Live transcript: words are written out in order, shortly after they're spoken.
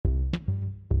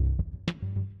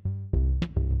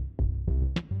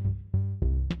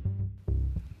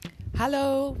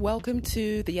Hello, welcome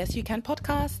to the Yes You Can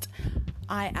podcast.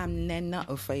 I am Nena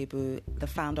Ofebu, the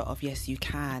founder of Yes You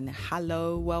Can.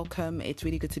 Hello, welcome. It's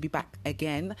really good to be back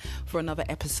again for another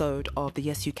episode of the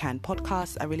Yes You Can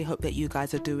podcast. I really hope that you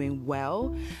guys are doing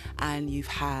well and you've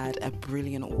had a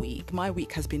brilliant week. My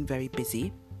week has been very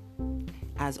busy,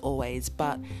 as always,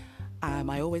 but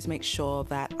I always make sure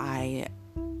that I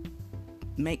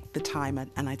make the time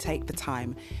and I take the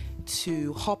time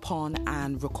to hop on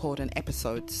and record an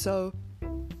episode. So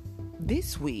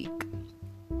this week,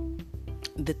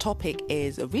 the topic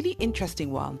is a really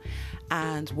interesting one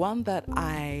and one that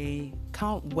I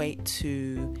can't wait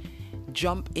to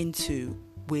jump into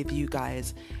with you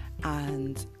guys.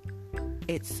 And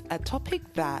it's a topic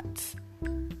that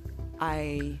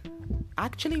I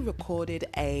actually recorded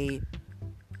a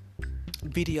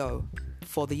video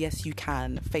for the Yes You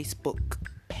Can Facebook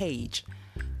page.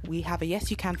 We have a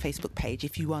Yes You Can Facebook page.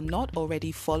 If you are not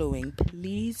already following,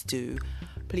 please do.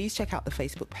 Please check out the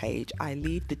Facebook page. I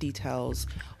leave the details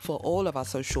for all of our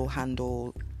social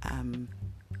handle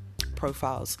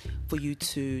profiles for you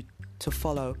to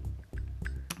follow.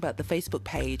 But the Facebook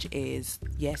page is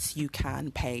Yes You Can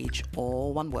page,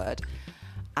 all one word.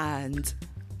 And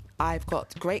I've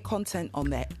got great content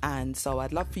on there. And so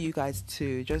I'd love for you guys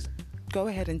to just go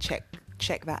ahead and check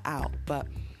that out. But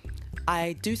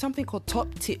I do something called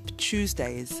Top Tip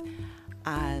Tuesdays,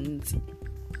 and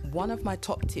one of my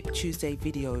Top Tip Tuesday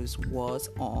videos was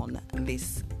on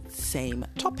this same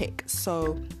topic.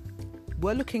 So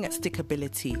we're looking at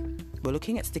stickability. We're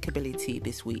looking at stickability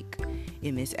this week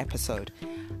in this episode.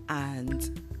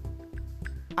 And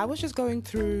I was just going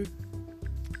through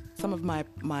some of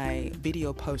my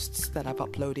video posts that I've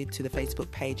uploaded to the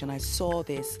Facebook page, and I saw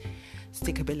this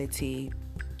stickability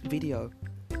video.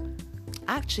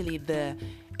 Actually, the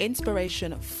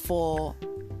inspiration for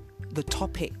the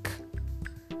topic,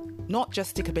 not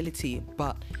just stickability,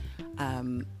 but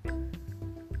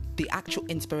the actual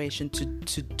inspiration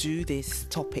to do this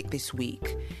topic this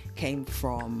week came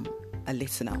from a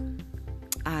listener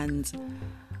and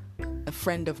a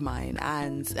friend of mine.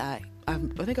 And I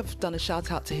think I've done a shout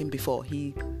out to him before.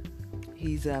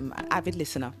 He's an avid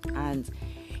listener, and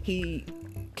he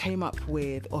came up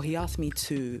with, or he asked me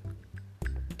to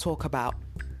talk about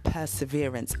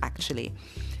perseverance, actually.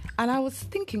 And I was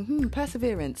thinking,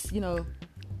 perseverance,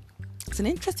 it's an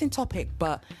interesting topic,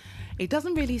 but it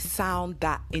doesn't really sound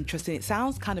that interesting. It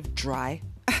sounds kind of dry.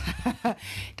 It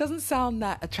doesn't sound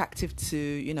that attractive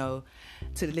to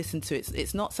listen to.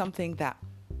 It's not something that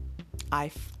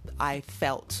I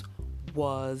felt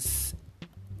was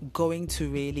going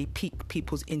to really pique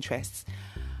people's interests.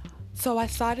 So I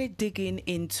started digging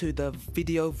into the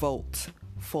video vault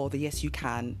for the Yes You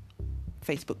Can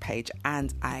Facebook page,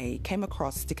 and I came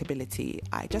across stickability.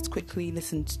 I just quickly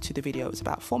listened to the video. It was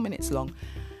about 4 minutes long,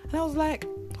 and I was like,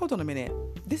 hold on a minute,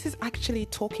 this is actually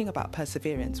talking about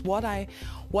perseverance. What I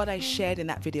shared in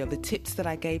that video, the tips that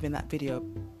I gave in that video,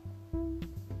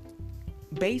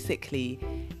 basically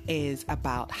is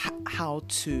about how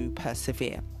to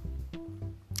persevere.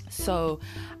 So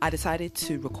I decided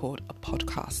to record a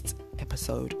podcast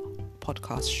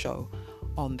show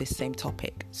on this same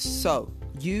topic. So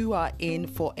you are in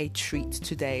for a treat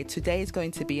today. Today is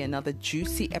going to be another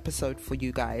juicy episode for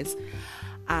you guys.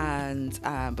 And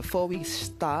before we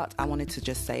start, I wanted to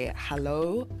just say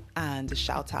hello and a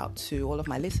shout out to all of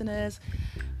my listeners,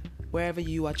 wherever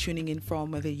you are tuning in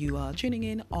from, whether you are tuning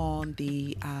in on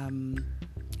the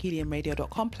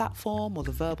heliumradio.com platform or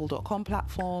the verbal.com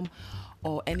platform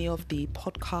or any of the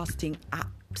podcasting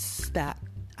apps that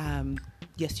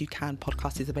Yes You Can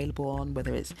podcast is available on,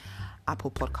 whether it's Apple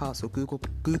Podcasts or Google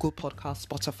Podcasts,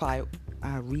 Spotify,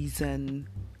 Reason.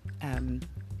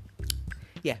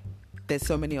 There's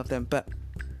so many of them, but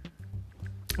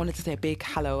I wanted to say a big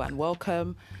hello and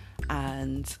welcome,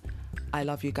 and I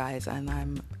love you guys, and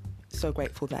I'm so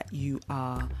grateful that you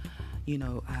are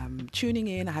tuning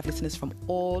in. I have listeners from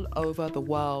all over the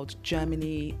world: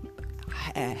 Germany,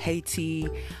 Haiti.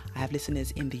 I have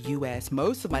listeners in the US.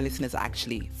 Most of my listeners are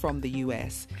actually from the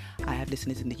US. I have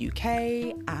listeners in the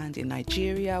UK and in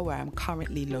Nigeria, where I'm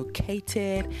currently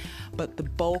located, but the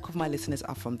bulk of my listeners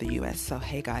are from the US. So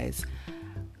hey guys,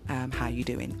 how you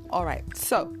doing? All right,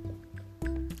 so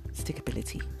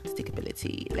stickability.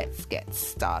 Let's get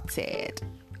started.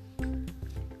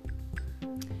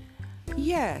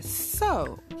 Yes,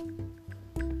 so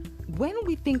when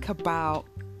we think about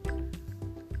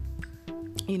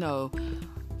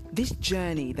this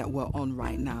journey that we're on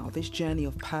right now, this journey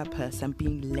of purpose and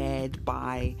being led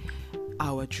by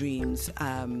our dreams,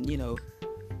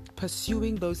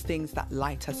 pursuing those things that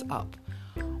light us up,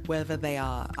 whether they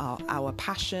are our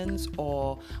passions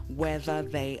or whether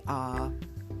they are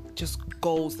just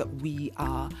goals that we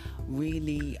are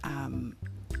really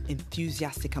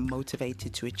enthusiastic and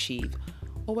motivated to achieve,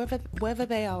 or whether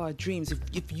they are our dreams.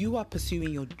 If you are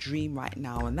pursuing your dream right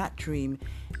now, and that dream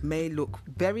may look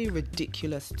very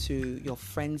ridiculous to your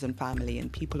friends and family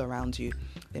and people around you,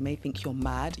 they may think you're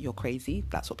mad, you're crazy.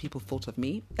 That's what people thought of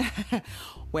me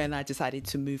when I decided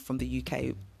to move from the UK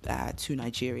to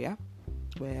Nigeria,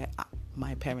 where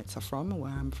my parents are from and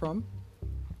where I'm from.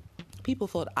 People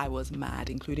thought I was mad,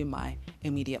 including my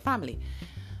immediate family.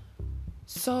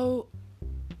 So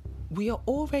we are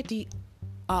already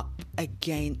up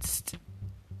against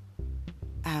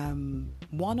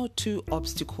one or two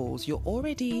obstacles. You're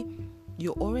already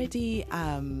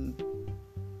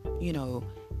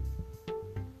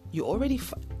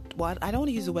well, I don't want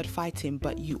to use the word fighting,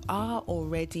 but you are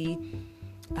already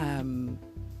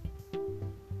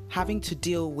having to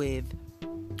deal with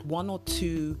one or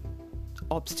two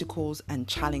obstacles and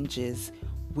challenges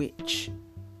which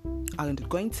are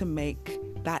going to make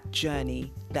that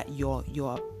journey that you're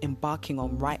embarking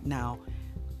on right now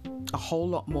a whole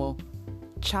lot more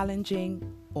challenging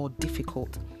or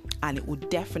difficult, and it will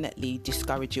definitely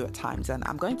discourage you at times. And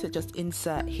I'm going to just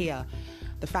insert here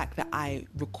the fact that I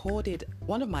recorded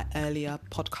one of my earlier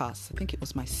podcasts. I think it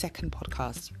was my second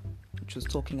podcast, which was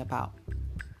talking about,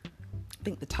 I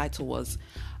think the title was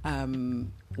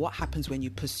what happens when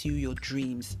you pursue your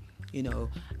dreams.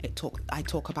 I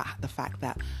talk about the fact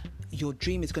that your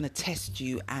dream is going to test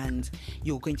you, and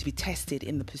you're going to be tested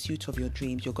in the pursuit of your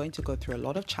dreams. You're going to go through a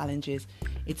lot of challenges.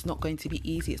 It's not going to be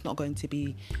easy. It's not going to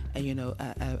be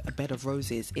a bed of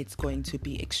roses. It's going to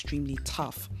be extremely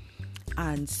tough.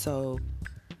 And so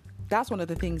that's one of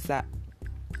the things that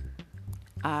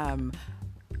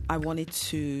I wanted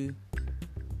to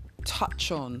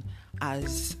touch on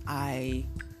as I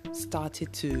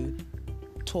started to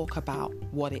talk about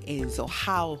what it is, or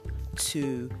how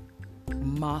to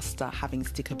master having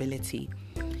stickability.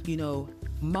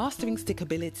 Mastering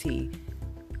stickability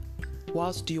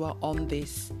whilst you are on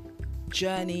this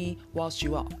journey, whilst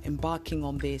you are embarking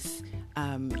on this,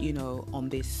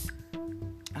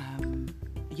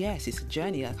 yes, it's a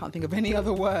journey. I can't think of any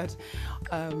other word.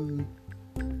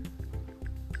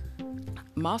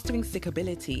 Mastering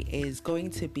stickability is going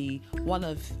to be one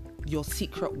of your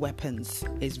secret weapons.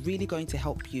 Is really going to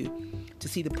help you to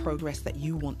see the progress that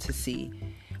you want to see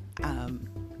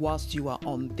whilst you are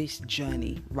on this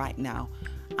journey right now.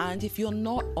 And if you're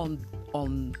not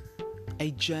on a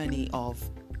journey of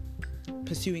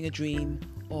pursuing a dream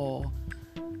or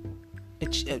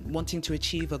wanting to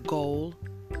achieve a goal,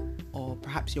 or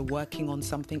perhaps you're working on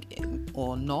something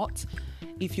or not,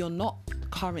 if you're not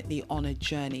currently on a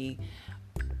journey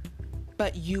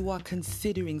but you are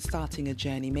considering starting a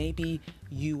journey, maybe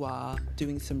you are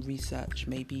doing some research,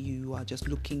 maybe you are just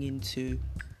looking into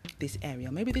this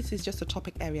area, maybe this is just a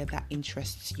topic area that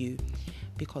interests you,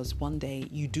 because one day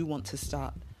you do want to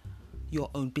start your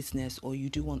own business, or you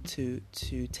do want to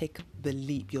take the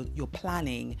leap, you're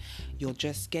planning, you're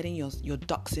just getting your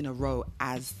ducks in a row,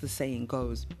 as the saying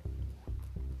goes.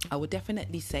 I would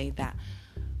definitely say that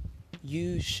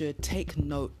you should take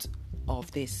note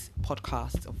of this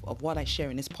podcast, of what I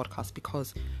share in this podcast,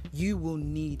 because you will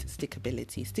need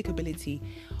stickability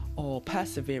or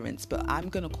perseverance, but I'm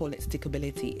going to call it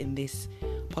stickability in this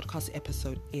podcast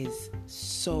episode. Is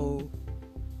so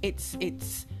it's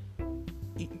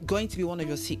going to be one of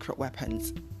your secret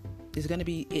weapons. It's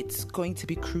going to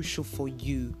be crucial for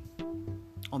you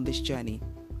on this journey,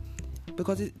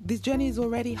 because this journey is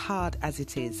already hard as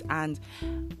it is. And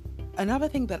another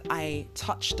thing that I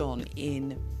touched on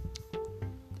in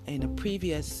a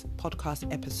previous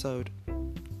podcast episode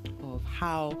of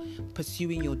how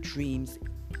pursuing your dreams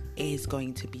is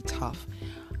going to be tough,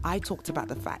 I talked about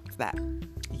the fact that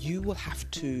you will have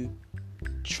to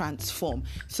transform.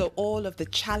 So all of the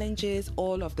challenges,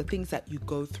 all of the things that you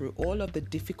go through, all of the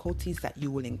difficulties that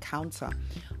you will encounter,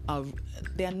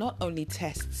 they're not only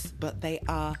tests, but they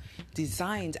are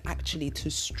designed actually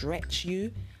to stretch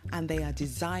you, and they are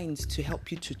designed to help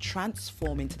you to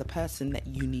transform into the person that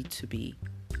you need to be,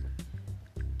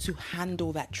 to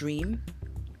handle that dream.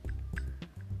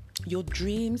 Your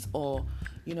dreams, or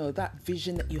that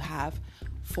vision that you have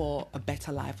for a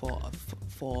better life, or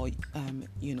for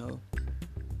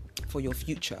your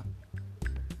future.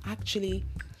 Actually,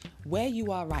 where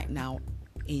you are right now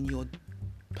in your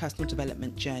personal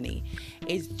development journey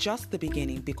is just the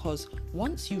beginning, because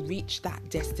once you reach that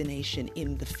destination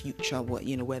in the future,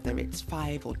 whether it's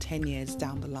 5 or 10 years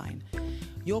down the line,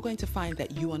 you're going to find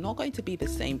that you are not going to be the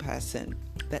same person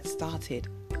that started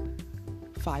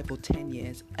 5 or 10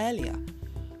 years earlier.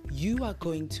 you are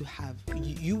going to have,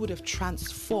 you would have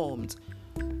transformed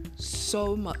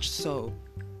so much so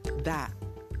that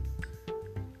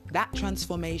that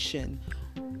transformation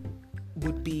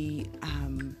would be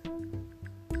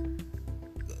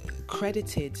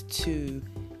credited to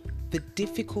the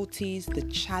difficulties, the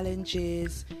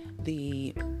challenges,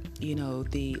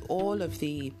 all of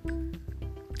the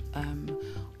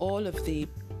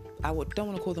don't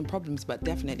want to call them problems, but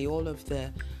definitely all of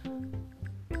the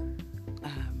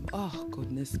oh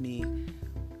goodness me,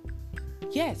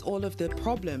 yes, all of the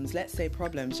problems, let's say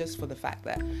problems, just for the fact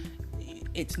that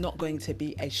it's not going to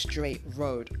be a straight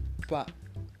road, but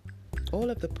all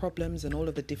of the problems and all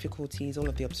of the difficulties, all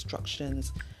of the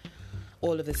obstructions,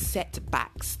 all of the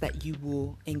setbacks that you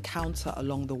will encounter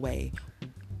along the way.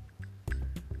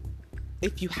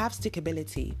 If you have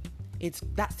stickability,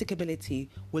 that stickability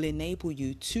will enable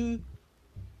you to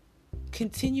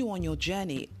continue on your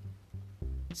journey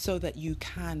so that you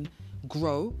can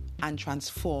grow and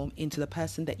transform into the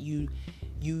person that you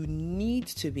need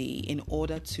to be in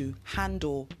order to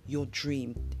handle your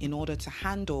dream, in order to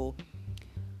handle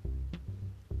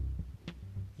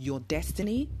your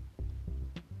destiny.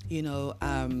 If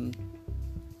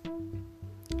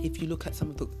you look at some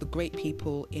of the great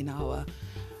people in our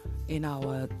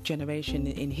generation,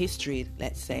 in history,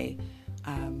 let's say,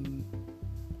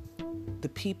 the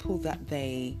people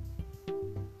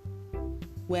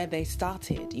where they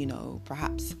started,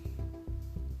 perhaps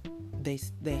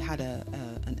they had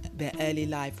their early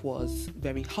life was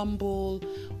very humble,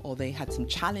 or they had some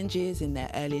challenges in their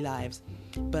early lives,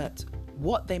 but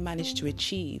what they managed to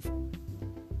achieve,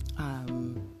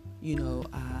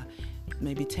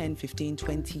 maybe 10, 15,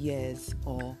 20 years,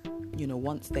 or,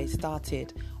 once they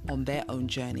started on their own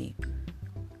journey,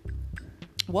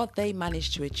 what they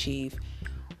managed to achieve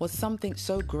was something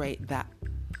so great that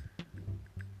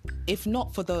if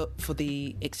not for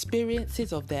the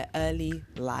experiences of their early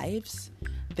lives,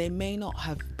 they may not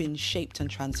have been shaped and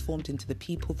transformed into the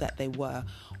people that they were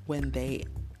when they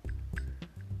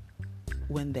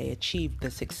achieved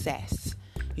the success.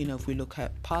 If we look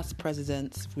at past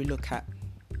presidents, if we look at,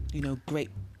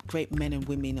 great men and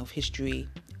women of history,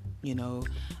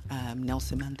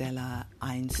 Nelson Mandela,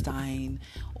 Einstein,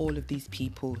 all of these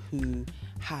people who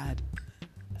had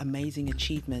amazing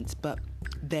achievements, but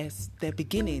their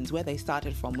beginnings, where they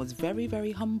started from, was very,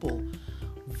 very humble,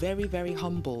 very, very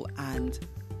humble, and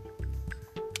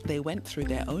they went through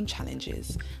their own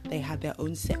challenges. They had their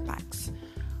own setbacks,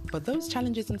 but those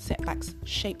challenges and setbacks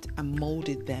shaped and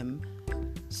molded them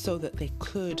so that they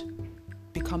could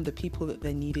become the people that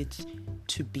they needed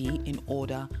to be in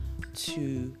order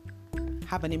to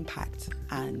have an impact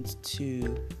and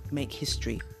to make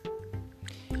history.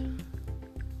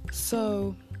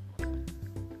 So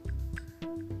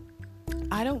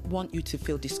I don't want you to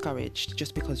feel discouraged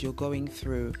just because you're going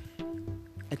through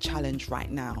a challenge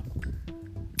right now.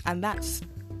 And that's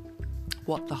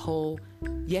what the whole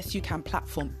Yes You Can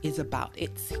platform is about.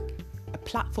 It's a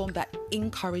platform that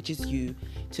encourages you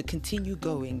to continue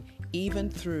going even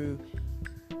through,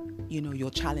 your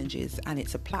challenges. And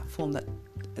it's a platform that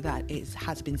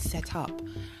has been set up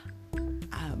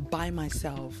by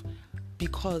myself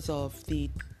because of the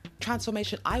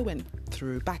transformation I went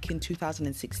through back in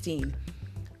 2016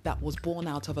 that was born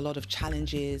out of a lot of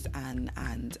challenges and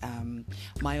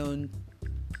my own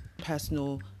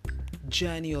personal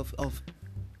journey of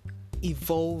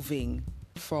evolving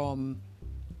from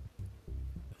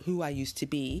who I used to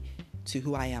be to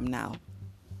who I am now.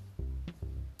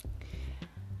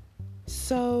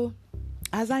 So,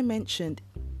 as I mentioned,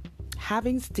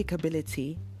 having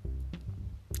stickability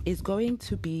is going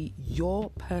to be your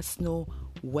personal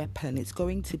weapon. It's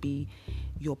going to be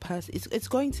your it's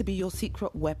going to be your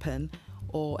secret weapon,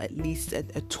 or at least a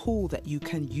tool that you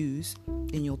can use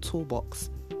in your toolbox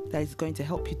that is going to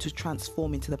help you to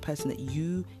transform into the person that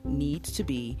you need to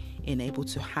be in able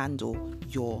to handle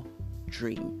your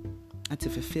dream and to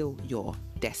fulfill your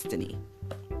destiny.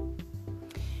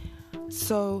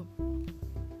 So,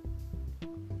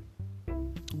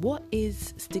 what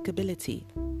is stickability?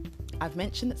 I've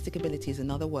mentioned that stickability is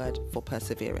another word for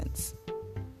perseverance.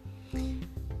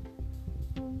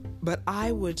 But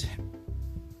I would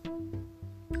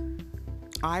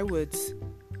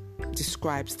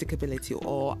describe stickability,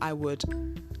 or I would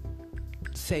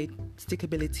say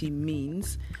stickability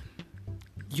means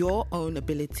your own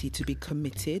ability to be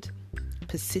committed,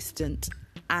 persistent,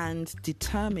 and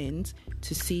determined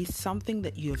to see something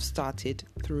that you have started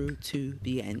through to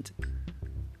the end.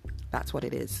 That's what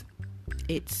it is.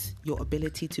 It's your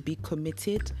ability to be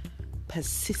committed,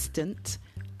 persistent,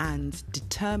 and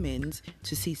determined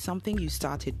to see something you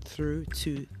started through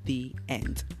to the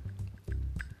end.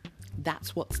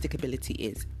 That's what stickability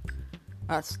is.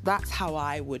 That's how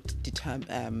I would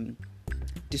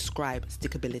describe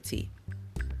stickability.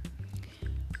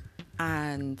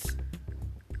 And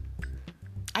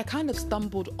I kind of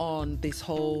stumbled on this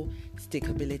whole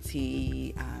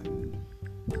stickability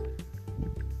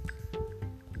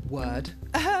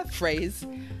phrase.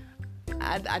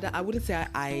 I wouldn't say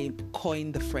I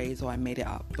coined the phrase or I made it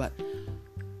up, but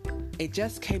it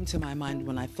just came to my mind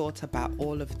when I thought about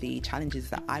all of the challenges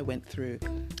that I went through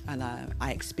and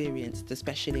I experienced,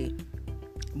 especially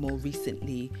more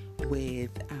recently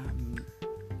with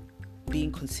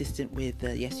being consistent with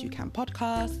the Yes You Can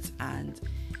podcast and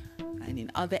in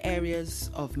other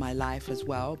areas of my life as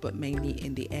well, but mainly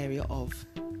in the area of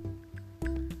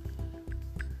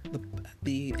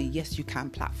the Yes You Can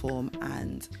platform,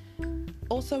 and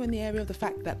also in the area of the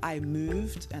fact that I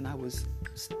moved and I was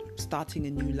starting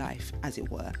a new life, as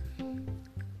it were.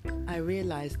 I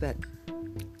realized that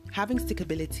having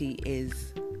stickability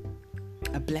is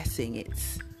a blessing.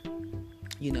 It's,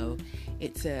 you know,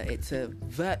 is it a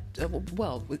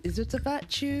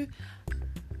virtue?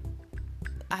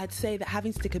 I'd say that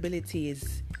having stickability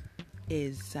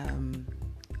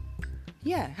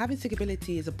having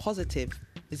stickability is a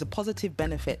positive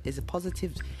benefit, is a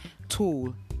positive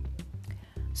tool.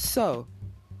 So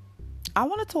I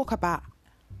want to talk about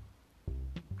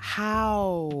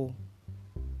how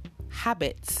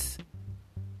habits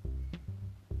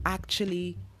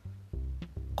actually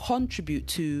contribute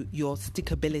to your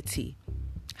stickability.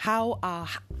 How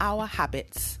our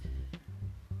habits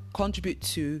contribute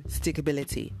to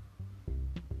stickability.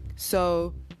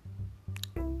 So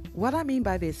what I mean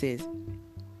by this is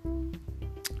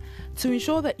to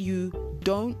ensure that you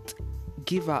don't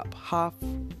give up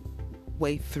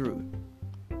halfway through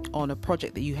on a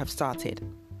project that you have started.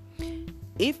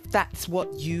 If that's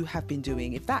what you have been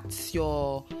doing, if that's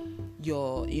your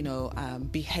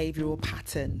behavioral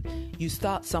pattern, you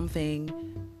start something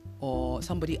or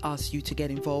somebody asks you to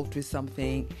get involved with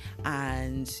something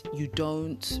and you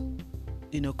don't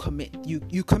commit,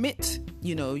 you commit,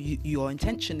 your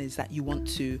intention is that you want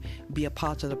to be a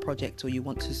part of the project or you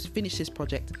want to finish this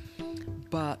project,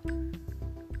 but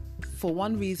for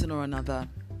one reason or another,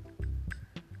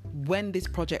 when this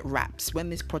project wraps, when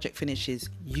this project finishes,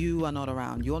 you are not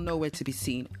around, you're nowhere to be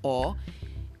seen. Or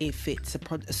if it's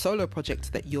a solo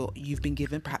project that you've been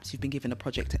given, perhaps you've been given a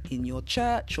project in your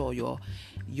church or your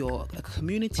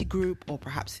community group, or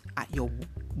perhaps at your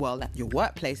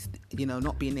workplace,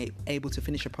 not being able to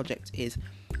finish a project is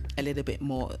a little bit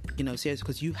more, serious,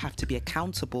 because you have to be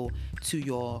accountable to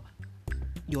your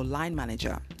line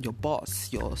manager, your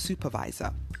boss, your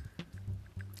supervisor.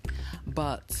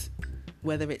 But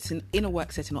whether it's in a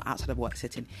work setting or outside of a work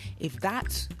setting, if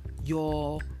that's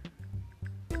your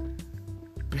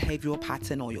behavioral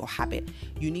pattern or your habit,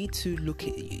 you need to look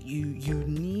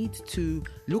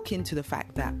into the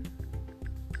fact that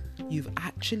you've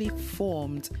actually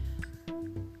formed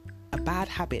a bad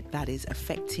habit that is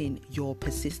affecting your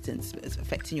persistence, it's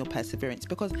affecting your perseverance,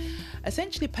 because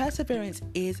essentially perseverance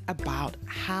is about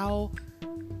how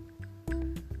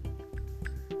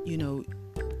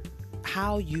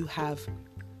you have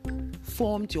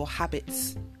formed your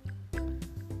habits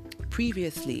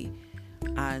previously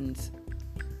and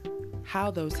how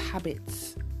those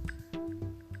habits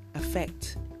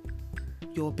affect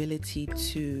your ability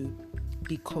to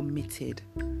be committed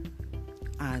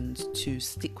and to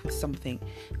stick with something,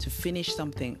 to finish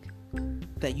something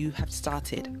that you have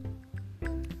started.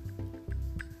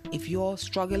 If you're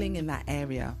struggling in that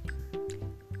area,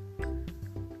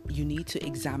 you need to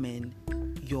examine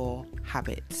your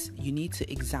habits. You need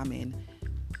to examine,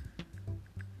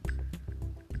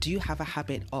 do you have a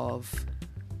habit of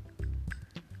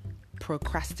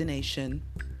procrastination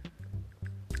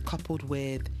coupled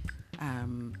with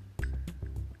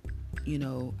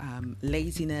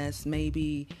laziness?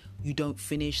 Maybe you don't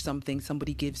finish something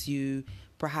somebody gives you,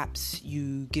 perhaps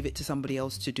you give it to somebody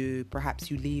else to do,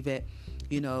 perhaps you leave it.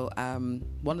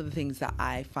 One of the things that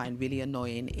I find really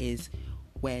annoying is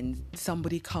when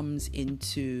somebody comes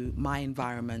into my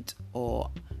environment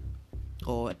or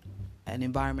an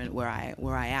environment where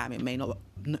I am, it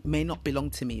may not belong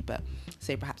to me, but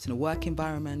say perhaps in a work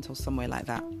environment or somewhere like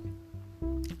that,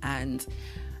 and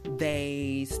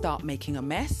they start making a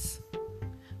mess.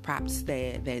 Perhaps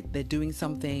they're doing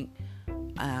something.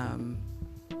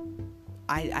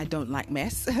 I don't like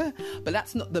mess, but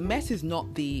that's not the mess. Is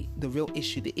not the real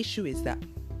issue. The issue is that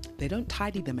they don't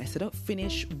tidy the mess. They don't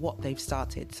finish what they've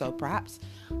started. So perhaps,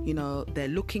 they're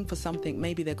looking for something.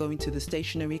 Maybe they're going to the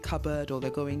stationery cupboard or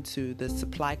they're going to the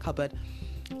supply cupboard,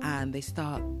 and they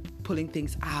start pulling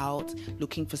things out,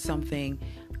 looking for something,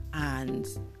 and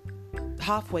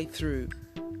halfway through,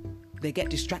 they get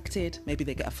distracted. Maybe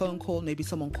they get a phone call. Maybe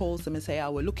someone calls them and say,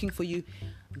 we're looking for you.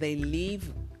 They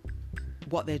leave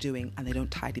what they're doing and they don't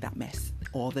tidy that mess,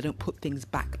 or they don't put things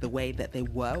back the way that they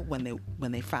were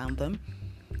when they found them.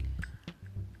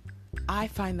 I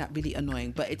find that really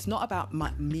annoying, but it's not about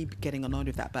me getting annoyed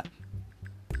with that, but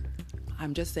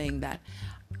I'm just saying that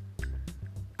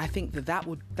I think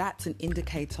that's an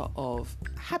indicator of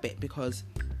habit, because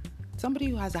somebody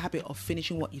who has a habit of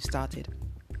finishing what you started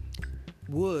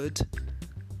would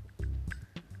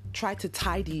try to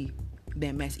tidy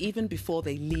their mess even before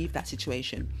they leave that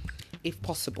situation, if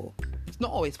possible. It's not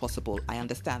always possible, I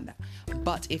understand that.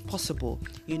 But if possible,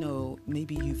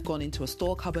 maybe you've gone into a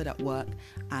store cupboard at work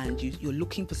and you're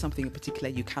looking for something in particular,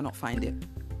 you cannot find it.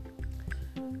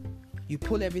 You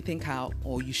pull everything out,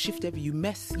 or you shift you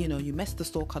mess the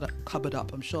store cupboard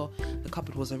up. I'm sure the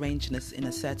cupboard was arranged in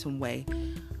a certain way,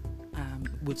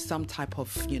 with some type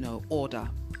of, order.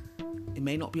 It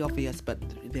may not be obvious, but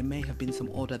there may have been some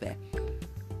order there.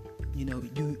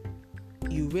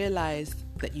 You realize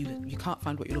that you can't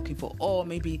find what you're looking for, or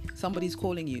maybe somebody's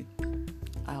calling you,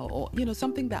 or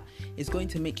something that is going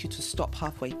to make you to stop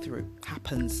halfway through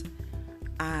happens.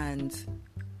 And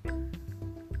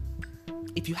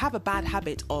if you have a bad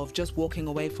habit of just walking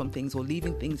away from things or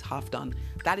leaving things half done,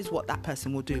 that is what that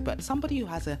person will do. But somebody who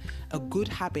has a good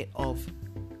habit of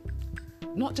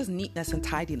not just neatness and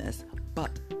tidiness,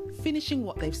 but finishing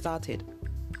what they've started,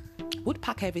 would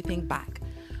pack everything back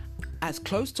as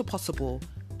close to possible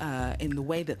in the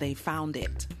way that they found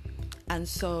it. And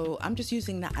so I'm just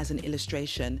using that as an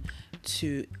illustration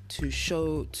to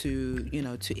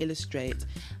illustrate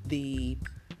the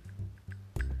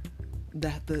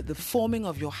forming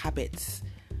of your habits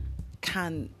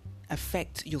can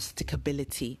affect your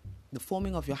stickability. The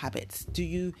forming of your habits. Do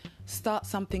you start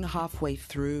something halfway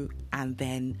through and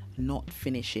then not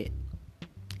finish it?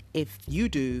 If you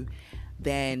do,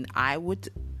 then I would,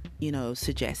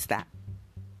 suggest that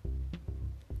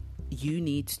you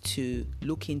need to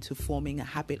look into forming a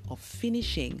habit of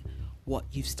finishing what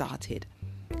you've started.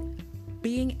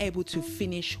 Being able to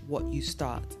finish what you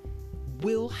start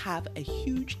will have a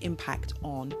huge impact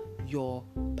on your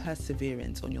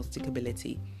perseverance, on your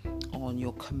stickability, on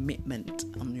your commitment,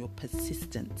 on your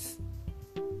persistence.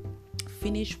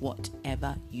 Finish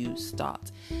whatever you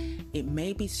start. It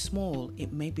may be small,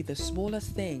 it may be the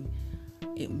smallest thing,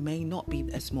 it may not be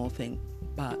a small thing,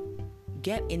 but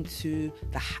get into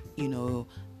the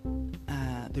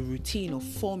routine of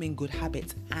forming good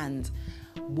habits. And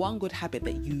one good habit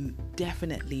that you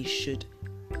definitely should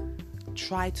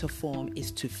try to form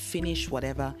is to finish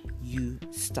whatever you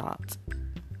start.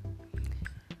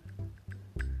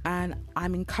 And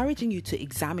I'm encouraging you to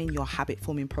examine your habit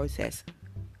forming process,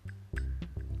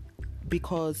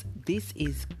 because this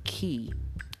is key.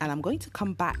 And I'm going to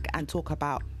come back and talk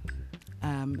about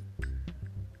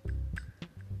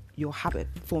your habit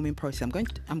forming process.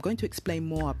 I'm going to explain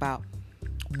more about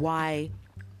why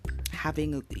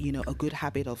having a good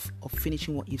habit of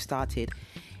finishing what you've started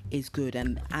is good,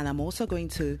 and I'm also going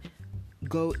to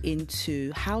go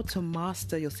into how to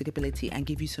master your stickability and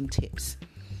give you some tips.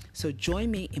 So join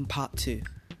me in part 2.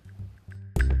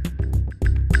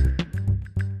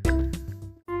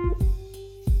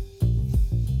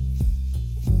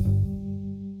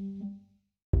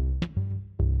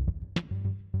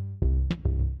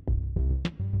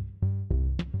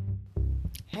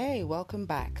 Hey, welcome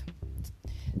back.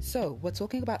 So we're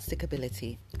talking about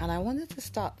stickability, and I wanted to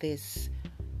start this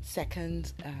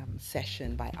second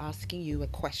session by asking you a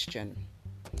question.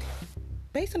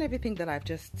 Based on everything that I've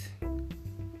just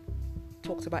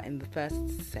talked about in the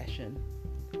first session,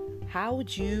 how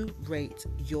would you rate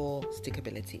your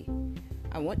stickability?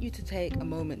 I want you to take a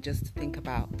moment just to think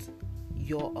about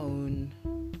your own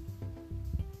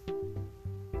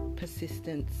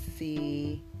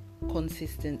persistency,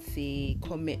 consistency,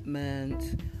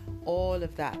 commitment, all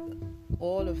of that,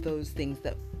 all of those things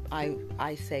that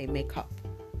I say make up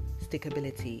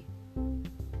stickability.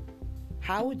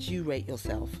 How would you rate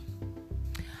yourself?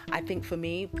 I think for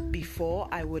me, before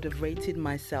I would have rated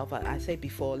myself, I say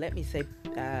before, let me say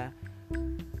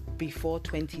before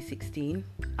 2016,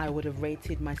 I would have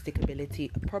rated my stickability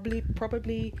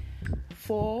probably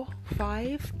 4,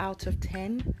 5 out of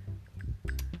 10.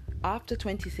 After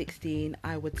 2016,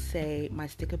 I would say my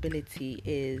stickability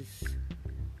is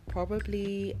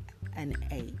probably an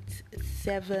 8,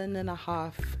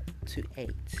 7.5 to 8.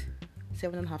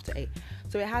 7.5 to 8.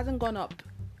 So it hasn't gone up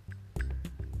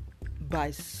by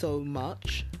so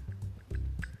much,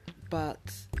 but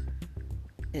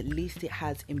at least it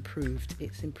has improved.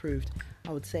 It's improved.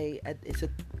 I would say it's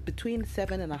between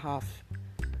 7.5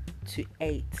 to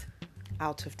 8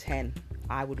 out of 10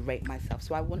 I would rate myself.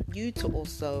 So I want you to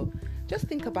also just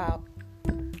think about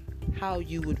how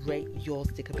you would rate your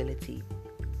stickability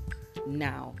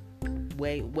now,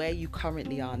 where you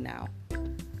currently are now.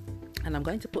 And I'm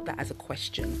going to put that as a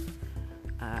question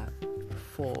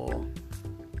for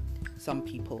some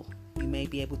people. You may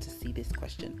be able to see this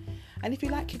question. And if you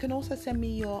like, you can also send me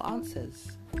your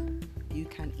answers. You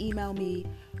can email me.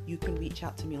 You can reach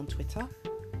out to me on Twitter.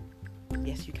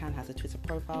 Yes, you can, has a Twitter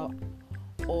profile.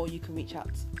 Or you can reach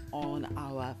out on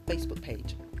our Facebook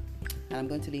page. And I'm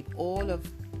going to leave all of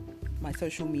my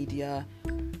social media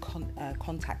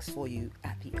contacts for you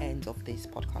at the end of this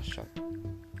podcast show.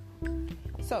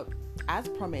 So, as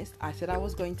promised, I said I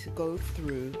was going to go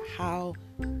through how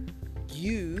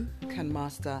you can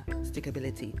master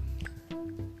stickability.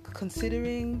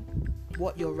 Considering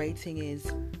what your rating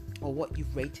is, or what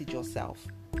you've rated yourself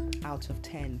out of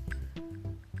 10,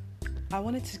 I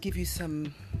wanted to give you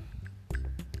some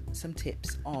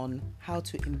tips on how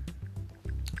to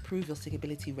improve your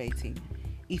stickability rating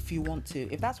if you want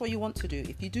to. If that's what you want to do,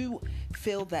 if you do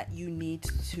feel that you need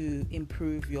to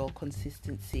improve your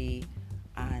consistency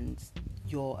and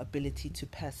your ability to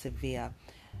persevere.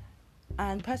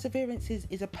 And perseverance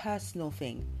is a personal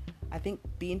thing. I think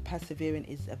being perseverant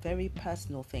is a very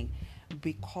personal thing,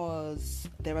 because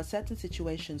there are certain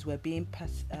situations where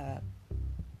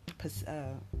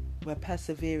where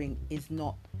persevering is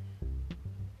not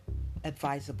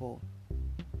advisable,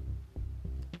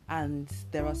 and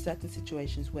there are certain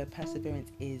situations where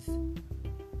perseverance is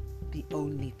the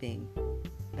only thing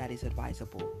that is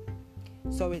advisable.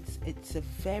 So it's a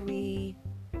very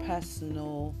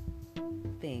personal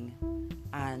thing.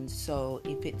 And so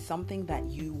if it's something that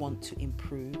you want to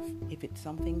improve, if it's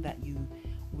something that you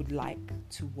would like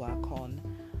to work on,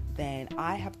 then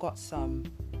I have got some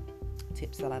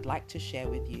tips that I'd like to share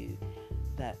with you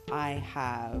that I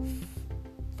have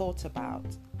thought about,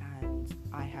 and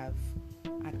I have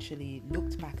actually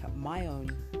looked back at my own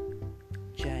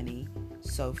journey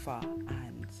so far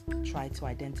and tried to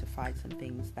identify some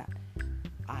things that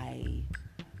I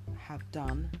have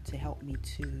done to help me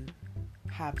to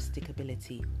have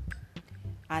stickability.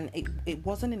 And it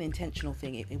wasn't an intentional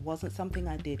thing. It wasn't something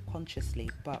I did consciously,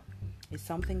 but it's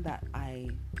something that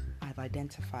I've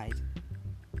identified,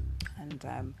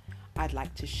 and I'd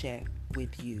like to share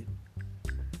with you.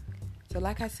 So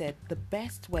like I said, the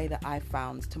best way that I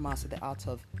found to master the art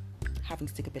of having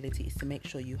stickability is to make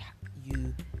sure you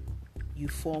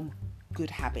form good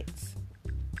habits,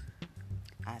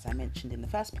 as I mentioned in the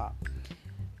first part.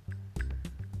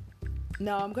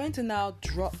 Now I'm going to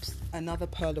drop another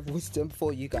pearl of wisdom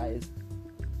for you guys.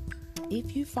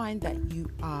 If you find that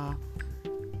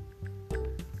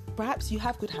perhaps you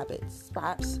have good habits,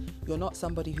 perhaps you're not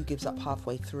somebody who gives up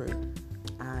halfway through,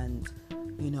 and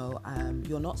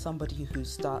you're not somebody who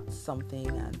starts something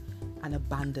and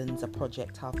abandons a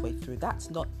project halfway through. That's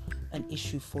not an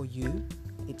issue for you.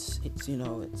 It's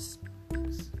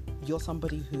you're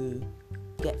somebody who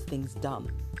gets things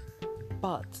done,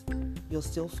 but you're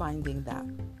still finding that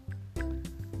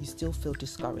you still feel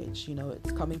discouraged.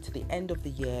 It's coming to the end of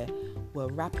the year. We're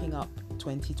wrapping up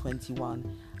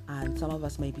 2021, and some of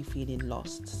us may be feeling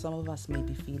lost. Some of us may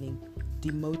be feeling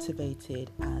demotivated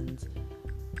and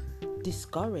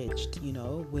discouraged,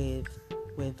 with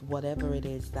whatever it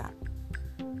is that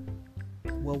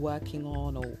we're working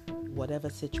on, or whatever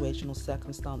situational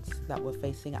circumstance that we're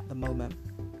facing at the moment.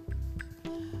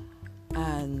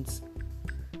 And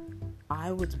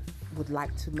I would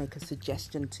like to make a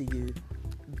suggestion to you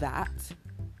that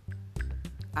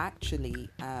actually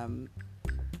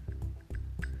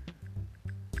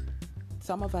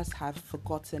some of us have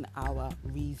forgotten our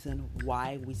reason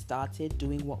why we started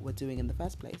doing what we're doing in the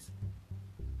first place.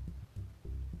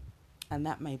 And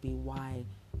that may be why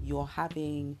you're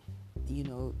having,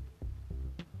 you're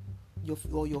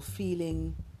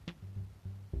feeling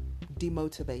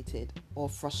demotivated or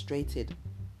frustrated.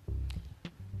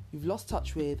 You've lost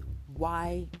touch with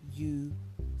why you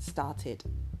started.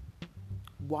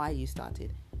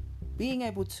 Being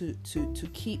able to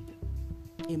keep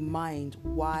in mind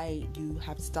why you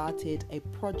have started a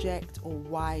project, or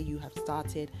why you have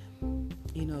started,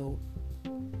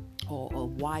 or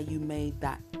why you made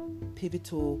that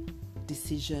pivotal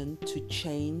decision to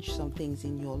change some things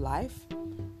in your life.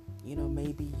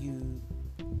 Maybe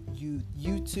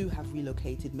you too have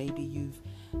relocated. Maybe you've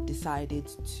decided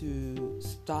to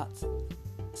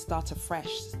start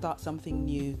afresh, start something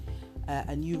new,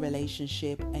 a new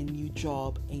relationship, a new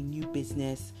job, a new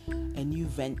business, a new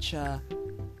venture.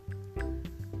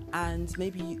 And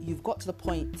maybe you've got to the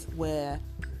point where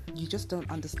you just don't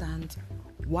understand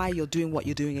why you're doing what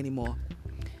you're doing anymore.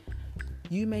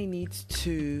 you may need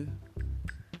to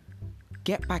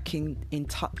get back in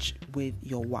touch with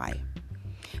your why,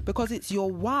 because it's your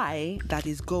why that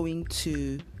is going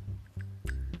to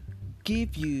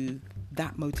give you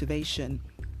that motivation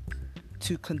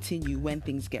to continue when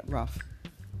things get rough.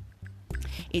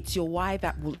 It's your why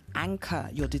that will anchor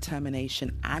your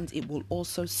determination, and it will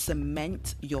also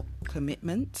cement your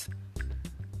commitment.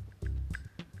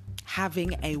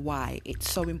 Having a why, it's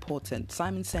so important.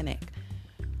 Simon Sinek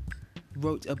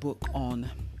wrote a book on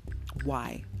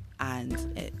why, and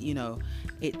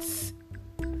it's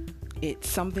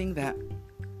something that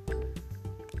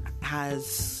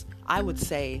has, I would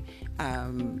say,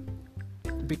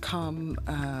 become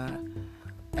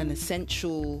an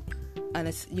essential,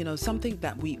 and something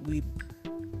that we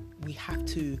have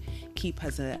to keep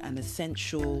as an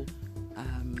essential,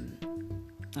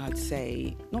 I'd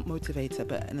say not motivator,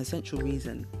 but an essential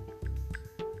reason.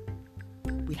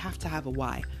 We have to have a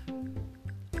why.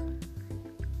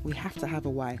 We have to have a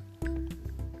why.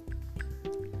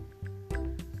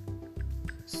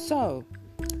 So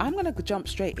I'm going to jump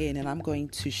straight in, and I'm going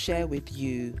to share with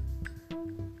you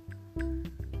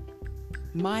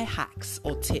my hacks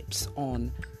or tips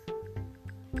on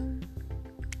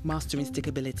mastering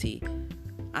stickability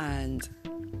and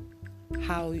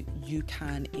how you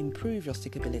can improve your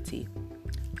stickability.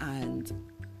 And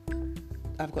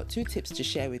I've got 2 tips to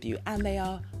share with you, and they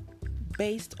are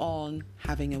based on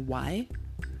having a why.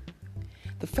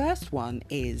 The first one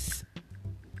is,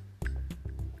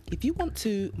 if you want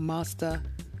to master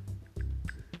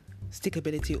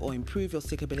stickability or improve your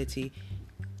stickability,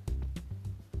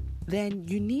 then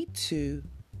you need to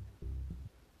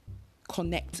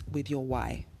connect with your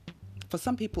why. For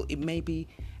some people, it may be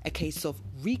a case of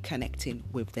reconnecting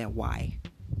with their why.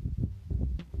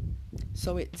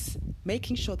 So it's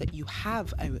making sure that you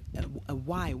have a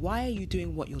why. Why are you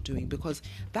doing what you're doing? Because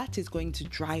that is going to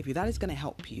drive you. That is going to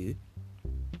help you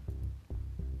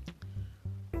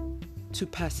to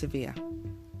persevere.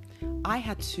 I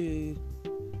had to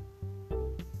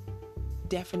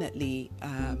definitely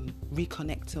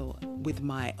reconnect with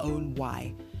my own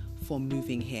why for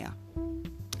moving here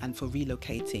and for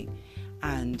relocating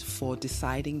and for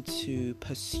deciding to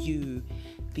pursue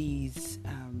these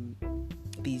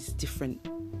different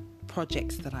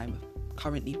projects that I'm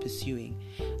currently pursuing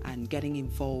and getting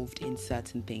involved in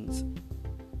certain things.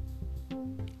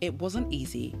 It wasn't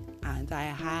easy, and I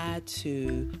had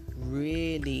to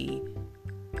really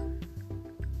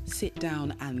sit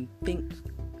down and think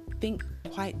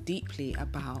quite deeply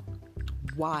about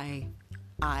why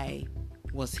I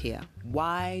was here.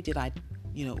 Why did I,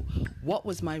 what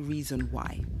was my reason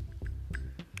why?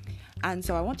 And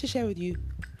so I want to share with you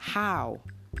how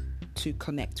to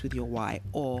connect with your why,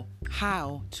 or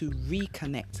how to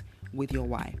reconnect with your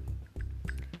why.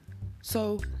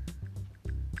 So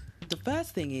the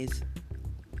first thing is,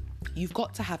 you've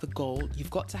got to have a goal, you've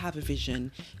got to have a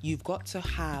vision, you've got to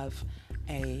have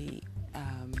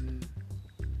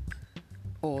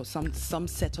or some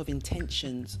set of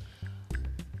intentions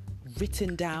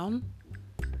written down,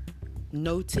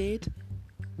 noted,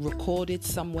 recorded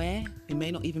somewhere. It may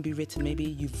not even be written. Maybe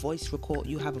you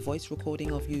have a voice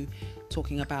recording of you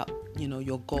talking about,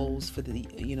 your goals for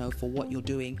for what you're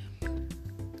doing.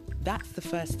 That's the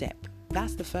first step.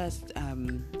 That's the first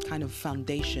kind of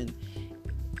foundation.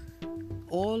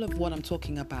 All of what I'm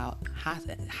talking about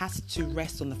has to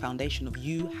rest on the foundation of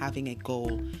you having a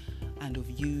goal and of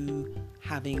you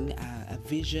having a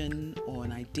vision or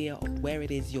an idea of where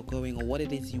it is you're going or what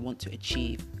it is you want to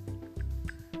achieve.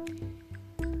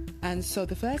 And so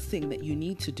the first thing that you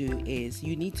need to do is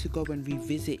you need to go and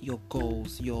revisit your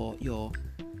goals, your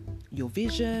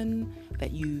vision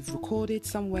that you've recorded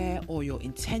somewhere, or your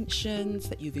intentions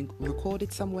that you've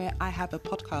recorded somewhere. I have a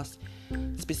podcast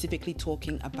specifically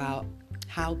talking about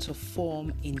how to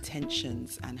form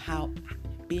intentions and how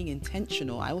being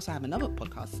intentional. I also have another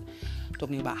podcast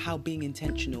talking about how being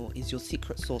intentional is your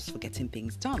secret sauce for getting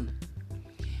things done.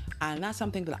 And that's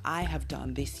something that I have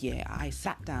done this year. I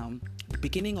sat down the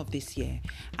beginning of this year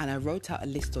and I wrote out a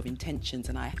list of intentions,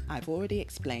 and I've already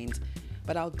explained,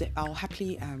 but I'll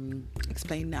happily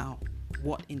explain now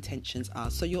what intentions are.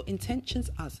 So your intentions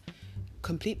are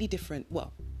completely different.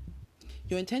 Well,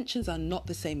 your intentions are not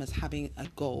the same as having a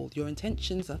goal. Your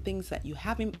intentions are things that you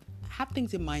have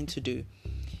things in mind to do.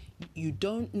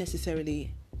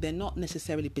 They're not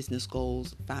necessarily business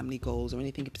goals, family goals, or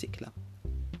anything in particular.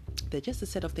 They're just a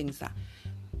set of things that,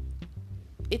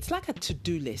 it's like a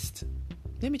to-do list.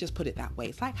 Let me just put it that way.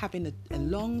 It's like having a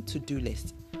long to-do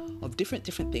list of different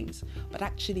things, but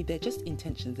actually they're just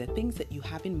intentions. They're things that you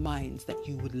have in mind that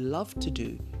you would love to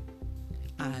do,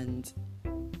 and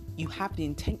you have the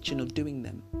intention of doing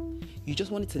them. You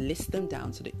just wanted to list them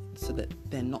down so that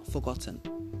they're not forgotten,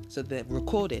 so they're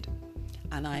recorded.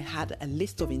 And I had a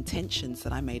list of intentions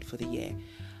that I made for the year,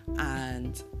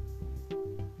 and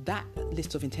that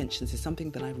list of intentions is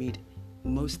something that I read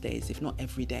most days, if not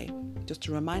every day, just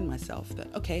to remind myself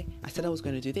that, okay, I said I was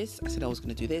going to do this, I said I was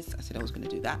going to do this, I said I was going to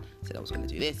do that, I said I was going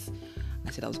to do this,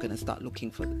 I said I was going to start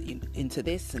looking into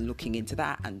this and looking into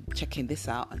that and checking this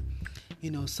out,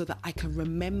 and so that I can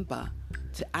remember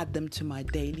to add them to my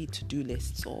daily to-do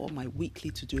lists or my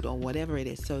weekly to-do or whatever it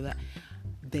is, so that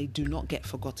they do not get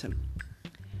forgotten.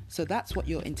 So that's what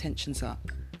your intentions are.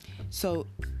 So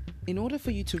in order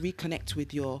for you to reconnect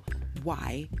with your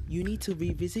why, you need to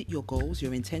revisit your goals,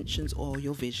 your intentions, or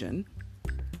your vision,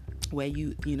 where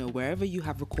wherever you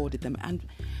have recorded them, and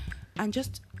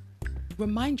just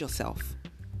remind yourself,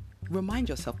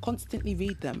 constantly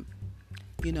read them.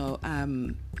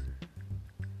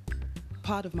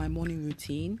 Part of my morning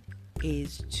routine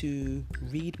is to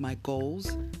read my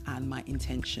goals and my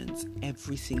intentions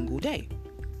every single day.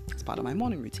 It's part of my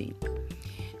morning routine.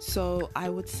 So I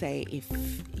would say, if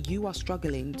you are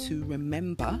struggling to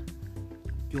remember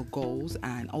your goals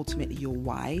and ultimately your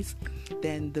whys,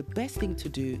 then the best thing to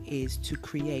do is to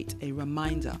create a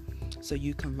reminder. So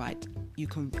you can write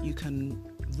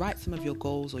some of your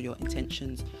goals or your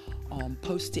intentions on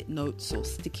post-it notes or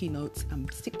sticky notes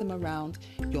and stick them around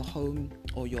your home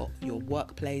or your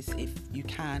workplace if you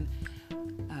can.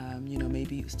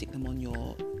 Maybe you stick them on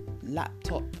your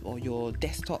laptop or your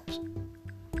desktop,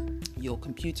 your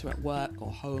computer at work or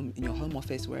home, in your home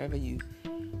office, wherever you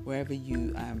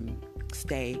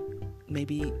stay.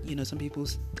 Maybe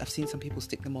I've seen some people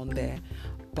stick them on their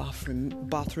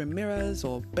bathroom mirrors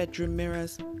or bedroom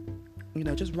mirrors.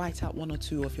 Just write out one or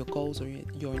two of your goals or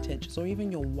your intentions or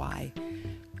even your why,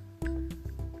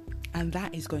 and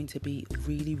that is going to be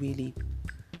really, really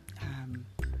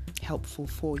helpful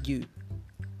for you.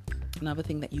 Another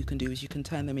thing that you can do is you can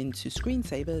turn them into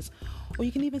screensavers, or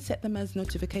you can even set them as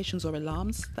notifications or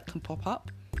alarms that can pop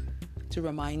up to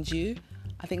remind you.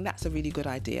 I think that's a really good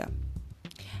idea.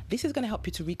 This is going to help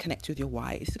you to reconnect with your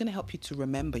why. This is going to help you to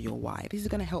remember your why. This is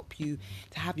going to help you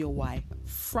to have your why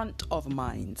front of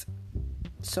mind,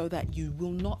 so that you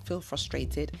will not feel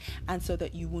frustrated and so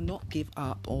that you will not give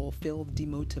up or feel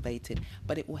demotivated,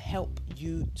 but it will help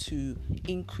you to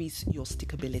increase your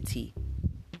stickability,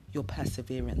 your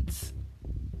perseverance.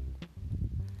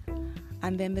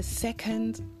 And then the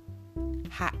second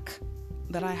hack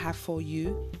that I have for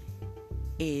you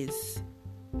is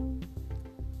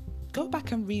go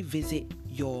back and revisit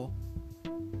your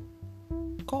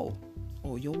goal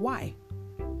or your why.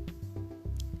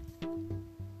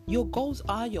 Your goals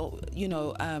are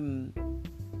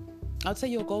I'd say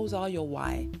your goals are your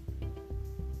why.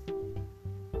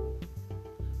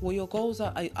 Well, your goals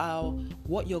are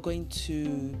what you're going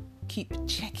to keep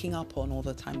checking up on all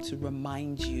the time to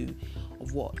remind you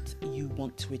of what you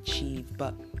want to achieve.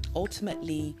 But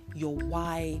ultimately, your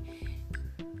why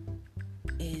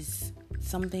is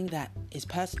something that is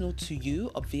personal to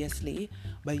you, obviously,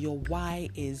 but your why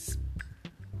is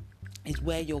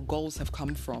where your goals have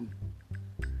come from.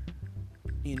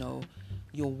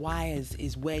 Your why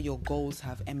is where your goals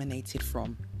have emanated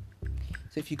from.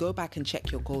 So if you go back and check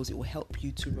your goals, it will help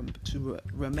you to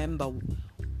remember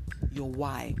your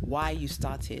why you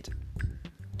started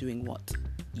doing what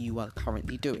you are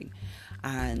currently doing.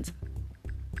 And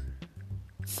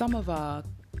some of our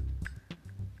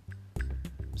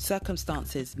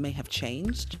circumstances may have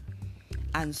changed,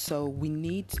 and so we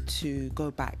need to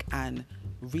go back and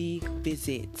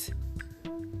revisit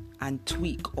and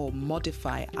tweak or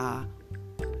modify our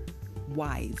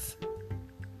whys.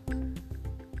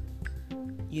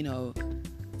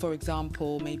 For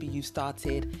example, maybe you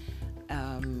started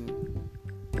a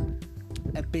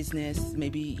business.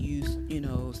 Maybe you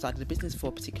started a business for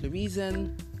a particular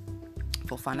reason,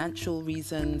 for financial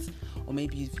reasons, or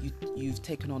maybe you've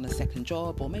taken on a second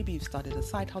job, or maybe you've started a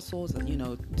side hustle,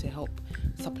 to help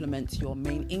supplement your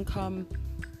main income,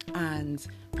 and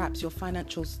perhaps your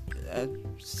financial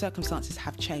circumstances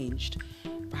have changed.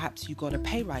 Perhaps you got a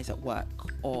pay rise at work,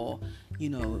 or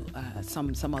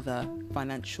some other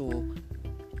financial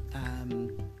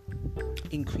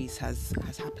increase has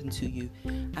happened to you,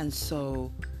 and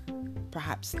so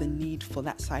perhaps the need for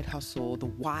that side hustle, the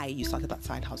why you started that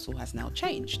side hustle, has now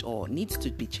changed or needs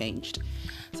to be changed.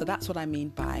 So that's what I mean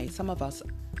by some of us,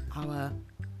 our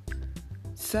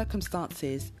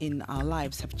circumstances in our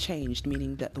lives have changed,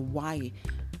 meaning that the why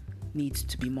needs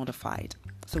to be modified.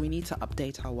 So we need to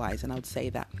update our whys. And I would say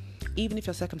that even if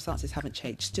your circumstances haven't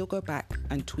changed, still go back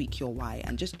and tweak your why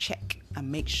and just check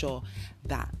and make sure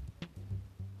that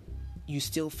you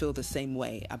still feel the same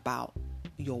way about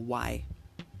your why.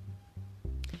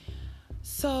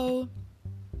 So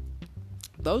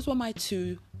those were my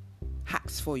 2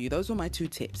 hacks for you. Those were my 2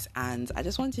 tips, and I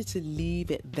just wanted to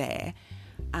leave it there.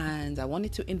 And I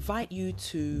wanted to invite you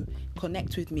to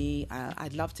connect with me.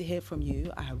 I'd love to hear from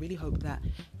you. I really hope that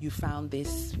you found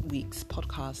this week's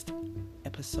podcast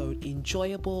episode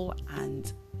enjoyable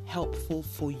and helpful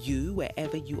for you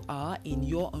wherever you are in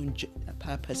your own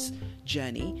purpose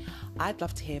journey. I'd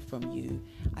love to hear from you.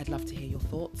 I'd love to hear your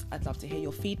thoughts. I'd love to hear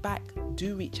your feedback.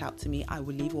 Do reach out to me. I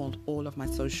will leave all of my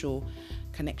social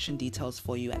connection details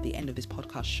for you at the end of this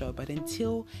podcast show. But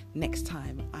until next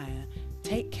time,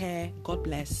 take care, God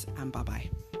bless, and bye-bye.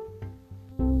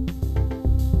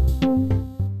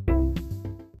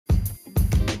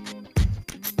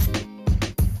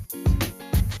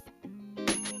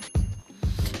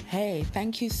 Hey,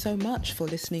 thank you so much for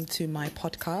listening to my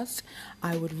podcast.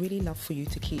 I would really love for you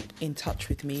to keep in touch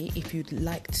with me. If you'd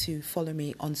like to follow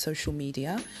me on social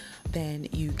media, then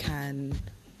you can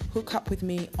hook up with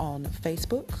me on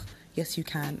Facebook. Yes You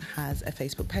Can has a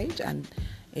Facebook page, and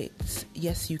it's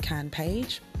Yes You Can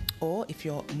page. Or if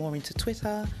you're more into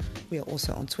Twitter, we are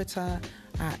also on Twitter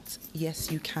at Yes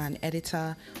You Can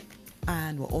Editor,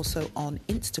 and we're also on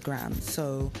Instagram.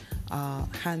 So our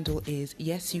handle is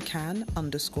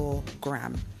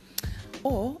YesYouCan_gram.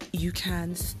 Or you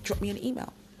can drop me an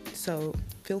email. So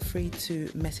feel free to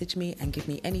message me and give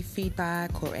me any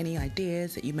feedback or any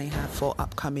ideas that you may have for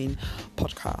upcoming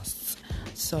podcasts.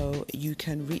 So you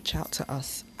can reach out to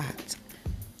us at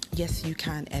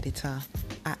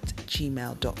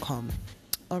YesYouCanEditor@gmail.com.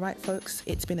 All right, folks,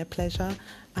 it's been a pleasure.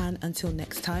 And until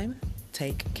next time,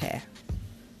 take care.